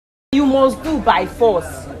You must do by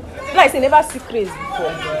force. Like I never see craze before.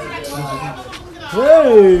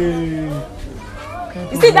 Hey.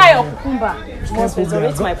 You see that your cucumber must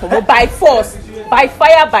resurrect my Kpomo by force, by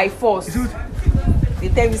fire, by force. They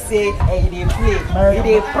tell me say, hey, they play,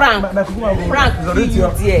 they prank kill you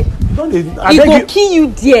there. He go kill you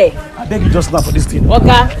there. I beg you just now for this thing.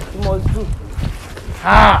 Oga, you must do.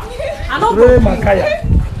 Ah, I don't Ray Makaya.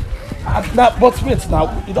 But wait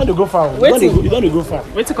now, you don't go far. You don't go far.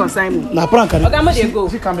 Wait to consign me. Na prank. Oga, where they go?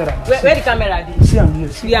 See camera. Where the camera dey? See am here.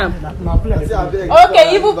 See am.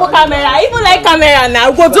 Okay, even put camera, even like camera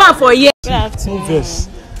now. Go do am for here. No verse.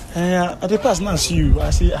 At the past now see you. I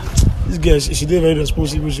say this girl, she dey very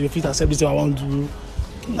responsible. She fit accept this thing I want to do.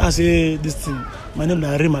 I say this thing. My name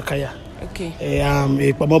is Ray Makaya. Okay. I'm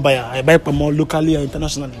a Kpomo buyer. I buy Kpomo locally and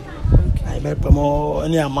internationally. Okay. I buy Kpomo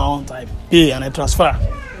any amount I pay and I transfer.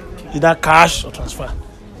 Either cash or transfer.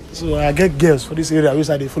 So I get girls for this area which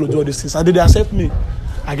I they follow do all these things. And they accept me.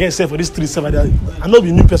 I get set for this 3 7. I know be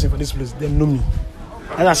new person for this place. They know me.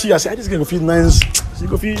 And I see, I say, this girl go feel nice. She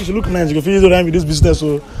look nice. She go feel around with this business.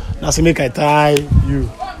 So now say make I tie you.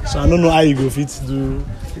 So I don't know how you go fit do.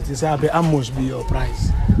 They say, how much be your price?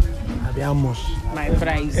 How much? My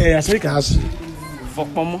price. I say make I ask you. For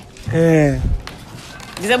Kpomo.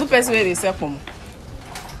 Disabled person where they sell Kpomo.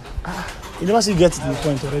 You never see get to the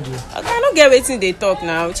point already. I don't get waiting they talk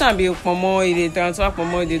now. Which one be Kpomo, they transfer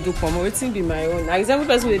Kpomo, they do Kpomo. Waiting be my own. Now example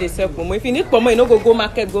person where they sell Kpomo. If you need Kpomo, you no go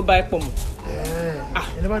market, go buy Kpomo.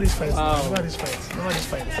 You never this fight. Wow. Never this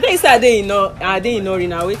fight. I think it's a day in Ori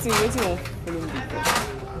now. Waiting won't follow me.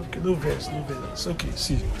 Okay, no verse. It's okay.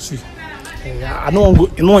 See. I don't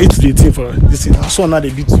want to go. Eat the thing for this thing. I saw now they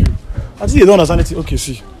beat you. I think you don't understand it. Okay,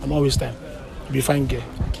 see. I don't waste time. Be fine girl.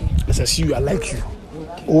 Okay. As I see you, I like you.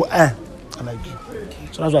 Okay. Oh, I like you. Okay.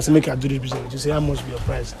 So that's why I say make I do this business. You say how much be your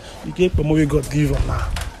price? You get Kpomo God give on now.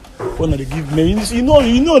 When they give me, you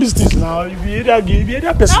know these things now. You be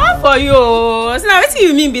area person. How for you? So now what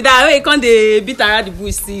you mean be that way? Can't they beat around the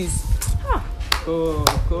bush seas? Oh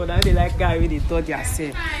God, I they like guy where they talk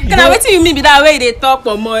themselves. Can I what you mean be that way they talk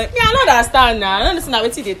for more? Yeah, I don't understand now. I don't understand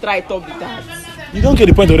what they try talk with that. You don't get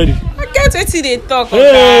the point already. I get what they talk.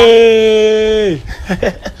 Hey.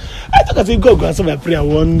 I thought I said God go answer my prayer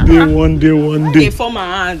one day. They form my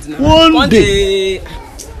hand now. One day.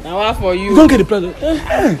 Now what for you? You don't get the present.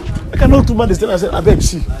 I cannot too much. I said, I beg,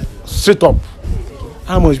 see, straight up.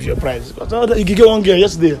 How much be your price? You can get one girl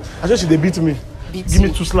yesterday. I said they beat me. Give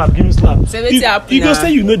me 2 slaps. Give me slap. You go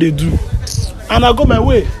say you know they do, and I go my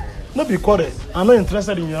way. Not be correct. I'm not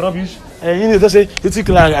interested in your rubbish. You know they say you think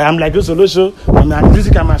like I'm like a solution. I'm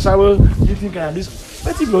music. I'm a shower. You think I'm this.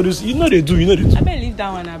 But if you do, you know they do. I better leave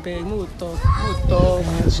that one. I beg. No talk.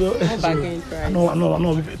 So bargain price. I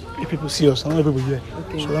know. People see us. I know people here.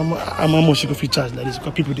 Okay. So I'm how much you go fit charge like this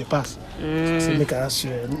because people they pass. So make I ask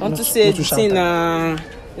you. Want to say this in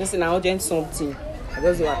this in urgent something. I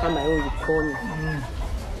just say I come my own. You call me.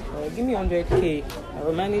 Give me 100K. I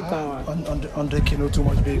will manage that one. 100K no too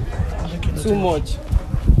much, babe. Too much.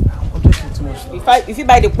 100K too much. If you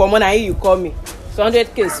buy the Kpomo now you call me. So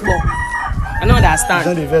 100K small. I don't understand.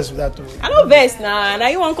 You don't invest with that too. I don't invest now. Now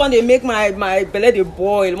you want come they make my belly the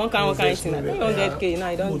boil. One kind of thing. 100K now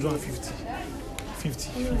I don't. 50.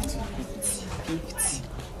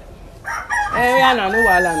 Yeah, no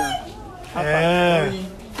wahala now.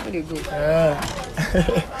 Where they go?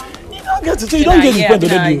 You don't get the point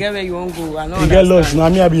already. I get where you want go. I know. You get lost. Now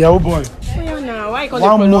me I be your boy. Why you can't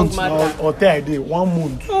 1 month or 10 day? 1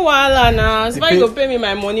 month. No wahala now. So why you go pay me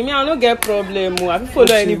my money? Me I don't get problem. I don't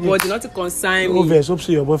follow anybody. Not to consign me. Over. So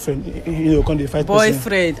say your boyfriend. You can't fight.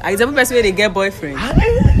 Boyfriend. Example person where they get boyfriend.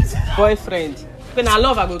 Boyfriend. When I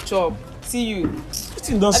love I go chop. See you.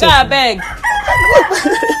 I beg.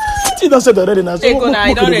 You don't say already now. Hey, go now.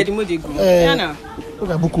 I don't ready. Mo dey go. Yeah now.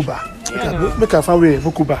 Okay, Bukuba. Make a find way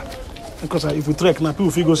Bukuba. Because if we trek now,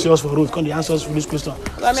 people go see us for road. Can they answer us for this question? I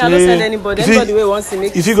mean, I don't send anybody. Anybody who wants to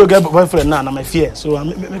make. If you go get boyfriend now, my fear. So I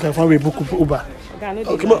make a find way Bukuba.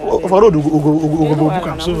 Okay, for road we go book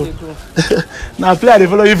am. So now play the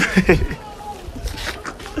follow you play.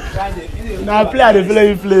 Now play the follow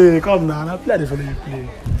you play. Come now play the follow you play.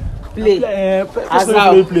 Play.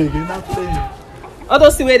 Now play. All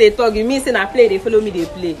those things where they talk, you mean say na play, they follow me, they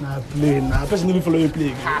play. Nah, play. Nah, person don't follow you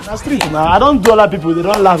play. Nah, street now. I don't do a lot of people. They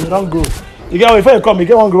don't laugh. They don't go. You get before you come, you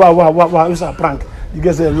get one go. Wow. It's a prank. You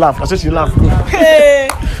get say laugh. I say you laugh. Hey,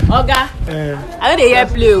 Oga. I know they hear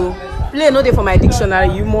play. Play no dey for my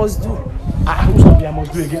dictionary. You must do. Who's gonna be? I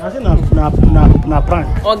must do again. I say na prank.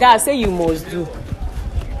 Oga, I say you must do. You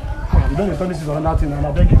don't tell me this is another thing. And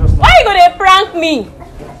I beg you just. Why you gonna prank me?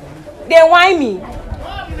 They whine me.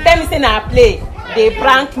 Tell me say na play. they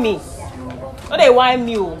prank me. No, they whine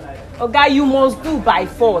me. Oh, guy, you must do by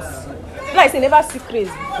force. Like I never see craze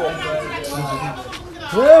before.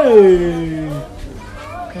 Hey.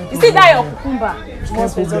 You see that your cucumber? You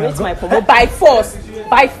must resurrect my Kpomo by force,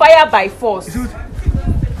 by fire, by force.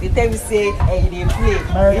 They tell me say, hey, they play,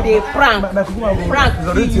 they prank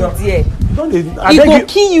kill you there. He go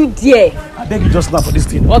kill you there. I beg you just now for this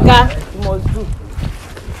thing. Oga, you must do.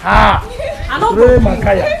 I don't go.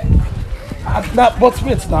 But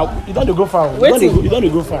wait now, you don't go far. You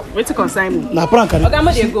don't go far. Wait to consign me. Na prank. Oga,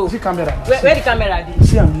 where they go? See camera. Where the camera dey?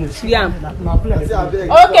 See am here. See am.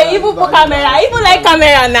 Okay, even put camera, even like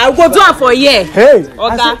camera now. Go do am for here. Hey.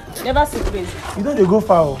 Oga, never see crazy. You don't go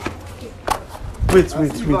far. Wait.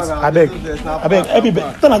 I beg.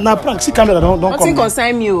 Everybody. Na prank. See camera. Don't come. Nothing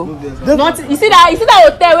consign me. Nothing. You see that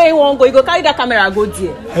hotel where you want go? You go carry that camera go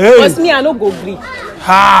there. Hey. Because me, I no go gree.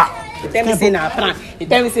 Ha. You tell me say na prank.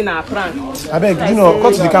 I beg, you know,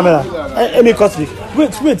 cut the camera. Let me cut it.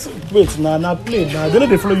 Wait. Now play. Now they know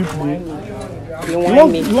they follow you today. They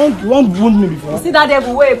want me. You want wound me before? You see that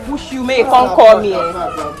devil way push you, may come call me.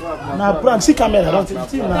 Now prank. See camera. Don't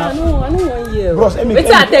see now. I know 1 year. Bros, Wait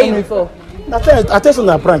till I tell you before. I tell you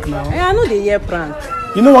na prank now. I know they hear prank.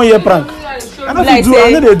 You know 1 year prank. I know like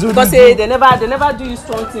I know they do. Because they never do you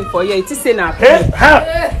something for you. It is say na prank.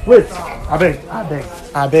 Hey, wait. I beg.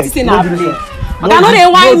 It is say na play. I know they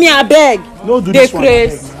whine me. I beg. No do this one.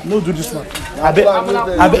 No do this one. I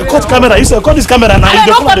beg. Cut camera. You say cut this camera now. I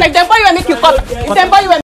don't cut like them. Boy, you make you cut. It's them boy you.